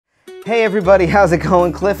Hey everybody, how's it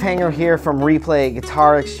going? Cliffhanger here from Replay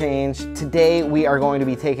Guitar Exchange. Today we are going to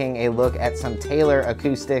be taking a look at some Taylor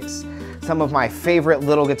acoustics, some of my favorite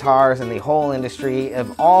little guitars in the whole industry.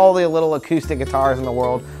 Of all the little acoustic guitars in the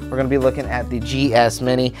world, we're going to be looking at the GS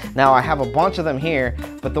Mini. Now I have a bunch of them here,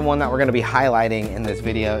 but the one that we're going to be highlighting in this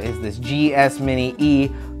video is this GS Mini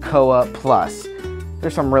E Koa Plus.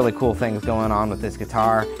 There's some really cool things going on with this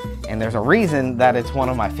guitar, and there's a reason that it's one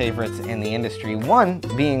of my favorites in the industry. One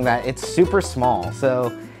being that it's super small,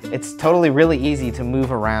 so it's totally really easy to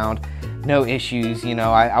move around, no issues. You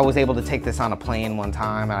know, I was able to take this on a plane one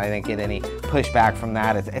time and I didn't get any pushback from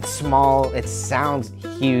that. It's small, it sounds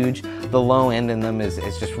huge. The low end in them is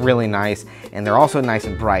just really nice, and they're also nice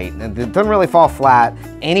and bright. It doesn't really fall flat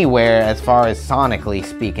anywhere as far as sonically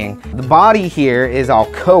speaking. The body here is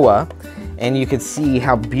all Koa, and you can see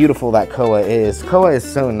how beautiful that Koa is. Koa is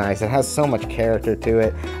so nice. It has so much character to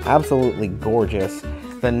it. Absolutely gorgeous.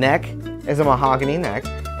 The neck is a mahogany neck.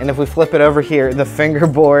 And if we flip it over here, the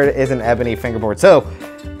fingerboard is an ebony fingerboard. So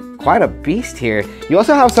quite a beast here. You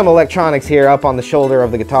also have some electronics here up on the shoulder of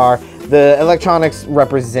the guitar. The electronics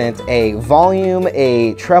represent a volume,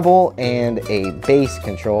 a treble, and a bass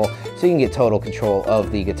control, so you can get total control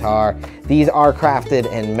of the guitar. These are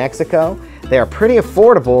crafted in Mexico. They are pretty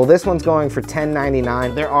affordable. This one's going for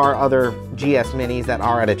 $10.99. There are other GS Minis that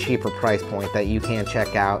are at a cheaper price point that you can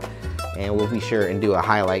check out, and we'll be sure and do a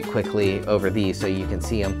highlight quickly over these so you can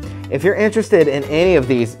see them. If you're interested in any of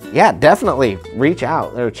these, yeah, definitely reach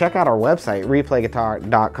out or check out our website,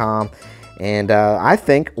 replayguitar.com. And I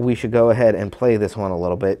think we should go ahead and play this one a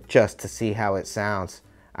little bit just to see how it sounds.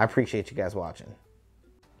 I appreciate you guys watching.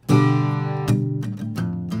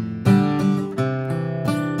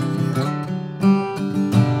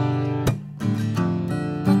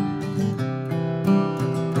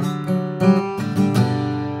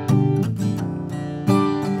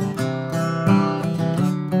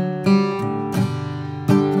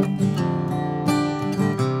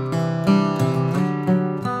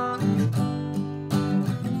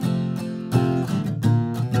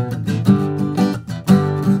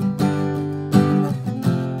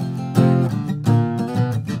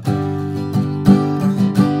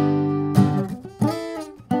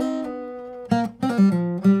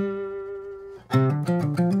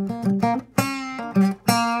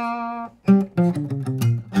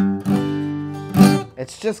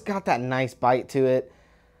 It's just got that nice bite to it.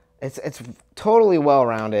 It's totally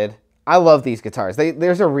well-rounded. I love these guitars.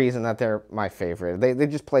 There's a reason that they're my favorite. They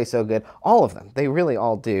just play so good. All of them. They really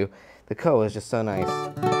all do. The Koa is just so nice.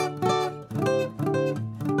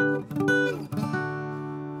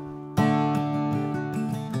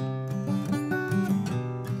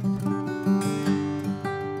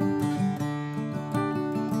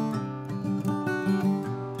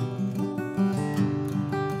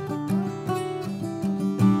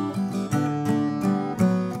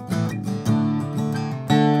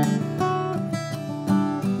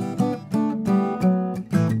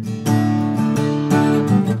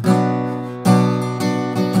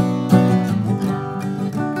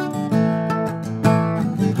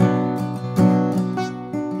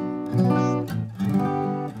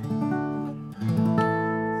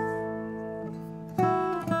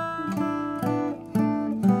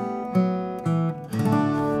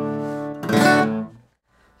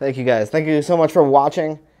 Thank you guys. Thank you so much for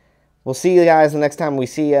watching. We'll see you guys the next time we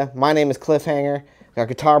see you. My name is Cliffhanger. Got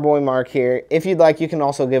Guitar Boy Mark here. If you'd like, you can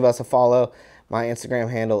also give us a follow. My Instagram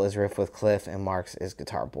handle is Riff with Cliff, and Mark's is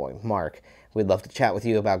Guitar Boy Mark. We'd love to chat with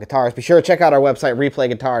you about guitars. Be sure to check out our website,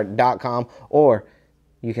 replayguitar.com, or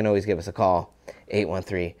you can always give us a call,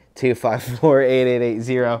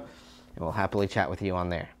 813-254-8880, and we'll happily chat with you on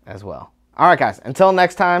there as well. All right, guys. Until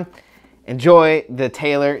next time, enjoy the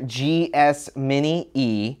Taylor GS Mini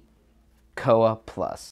E Koa Plus.